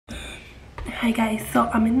Hi guys, so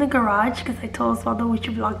I'm in the garage because I told Osvaldo we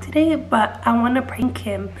should vlog today, but I want to prank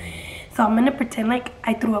him. So I'm gonna pretend like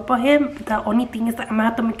I threw up on him, but the only thing is that I'm gonna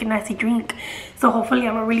have to make a nasty drink. So hopefully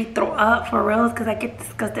I'm gonna really throw up for reals because I get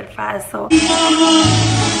disgusted fast. So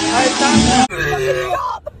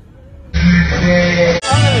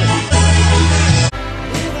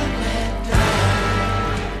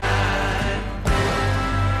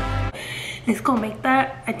let's go make that.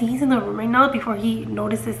 I think he's in the room right now before he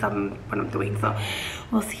notices what I'm doing. So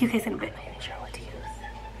we'll see you guys in a bit. I'm not sure what to use.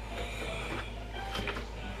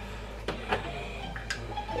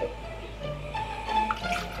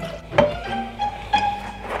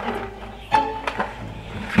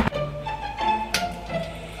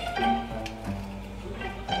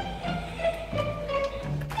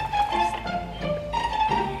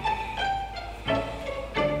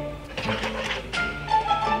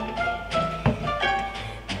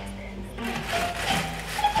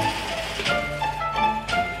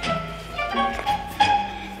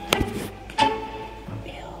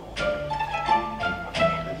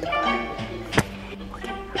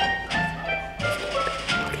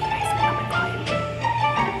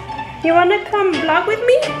 You wanna come vlog with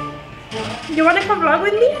me? You wanna come vlog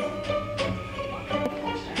with me?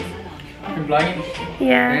 You're vlogging?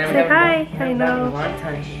 Yeah, say hi. I know. I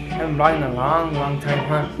haven't vlogged in a long time,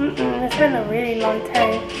 huh? It's been a really long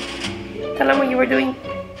time. Tell him what you were doing.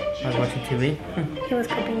 I was watching TV. He was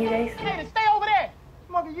cooking you guys. Hey, stay over there!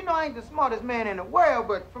 Smokey, you know I ain't the smartest man in the world,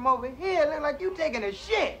 but from over here, it look like you taking a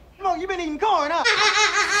shit. Smokey, you been eating corn, huh?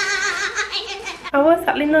 I was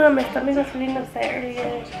saliendo, my stomach was feeling upset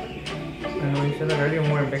earlier. I know you said that earlier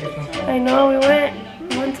when we were in Bakersfield. I know, we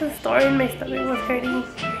went to the store and my stomach was hurting. I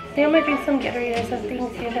think I might drink some Gatorade or something,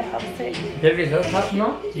 see if it helps it. Gatorade helps,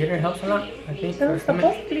 no? Gatorade helps a lot, I think. No,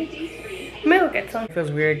 supposedly. I'm gonna go get some. It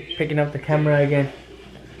feels weird picking up the camera again.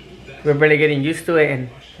 We're barely getting used to it and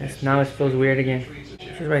now it feels weird again.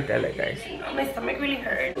 She's right there, like, guys. My stomach really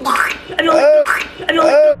hurt. I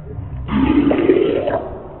don't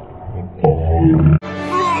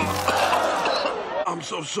I'm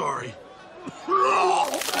so sorry.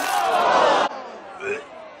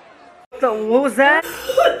 What was that?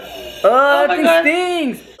 Oh, my it God.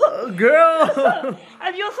 stings! Girl!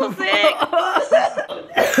 I feel so sick.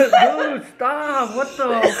 Dude, stop! What the?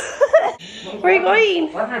 Where are you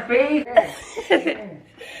going? What's her face?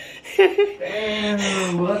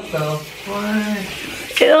 Damn, what the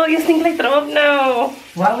fuck? Ew, you stink like throw up now.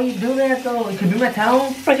 Why would you do that though? It could be my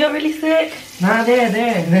towel. I feel really sick. Nah,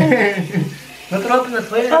 there. We'll throw up in the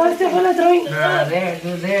toilet. Oh, I still feel like throwing Nah, up.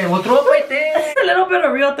 there. We'll throw up right there. A little bit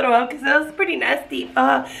of real throw up because that was pretty nasty. Look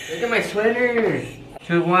at my sweater.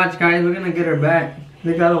 Just watch, guys. We're gonna get her back.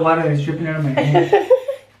 Look at all the water that's dripping out of my hand.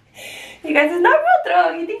 You guys, it's not real throw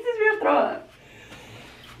up. He thinks it's real throw up.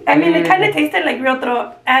 I mean, it kind of tasted like real throw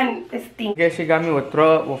up and it stinks. I guess she got me with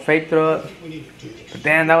throw up, with fake throw up. But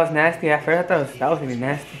damn, that was nasty. At first, I thought that was really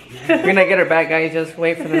nasty. We're gonna get her back, guys. Just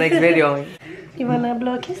wait for the next video. You wanna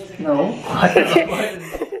blow a kiss? No.